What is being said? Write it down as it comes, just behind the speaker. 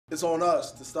It's on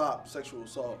us to stop sexual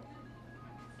assault.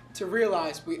 To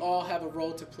realize we all have a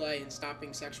role to play in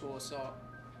stopping sexual assault.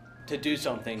 To do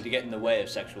something to get in the way of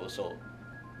sexual assault.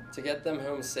 To get them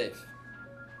home safe.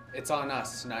 It's on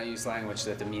us to not use language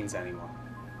that demeans anyone.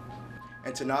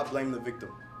 And to not blame the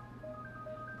victim.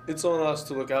 It's on us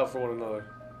to look out for one another.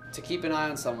 To keep an eye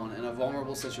on someone in a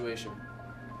vulnerable situation.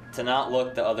 To not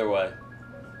look the other way.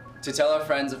 To tell our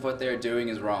friends if what they are doing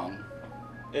is wrong.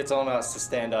 It's on us to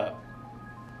stand up.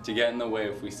 To get in the way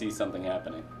if we see something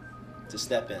happening. To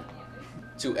step in.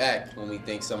 To act when we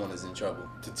think someone is in trouble.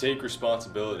 To take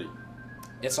responsibility.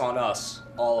 It's on us,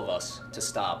 all of us, to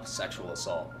stop sexual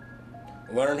assault.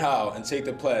 Learn how and take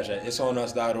the pledge at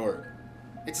itsonus.org.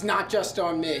 It's not just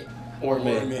on me. Or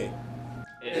me. Or me.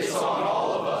 It's on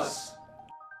all of us.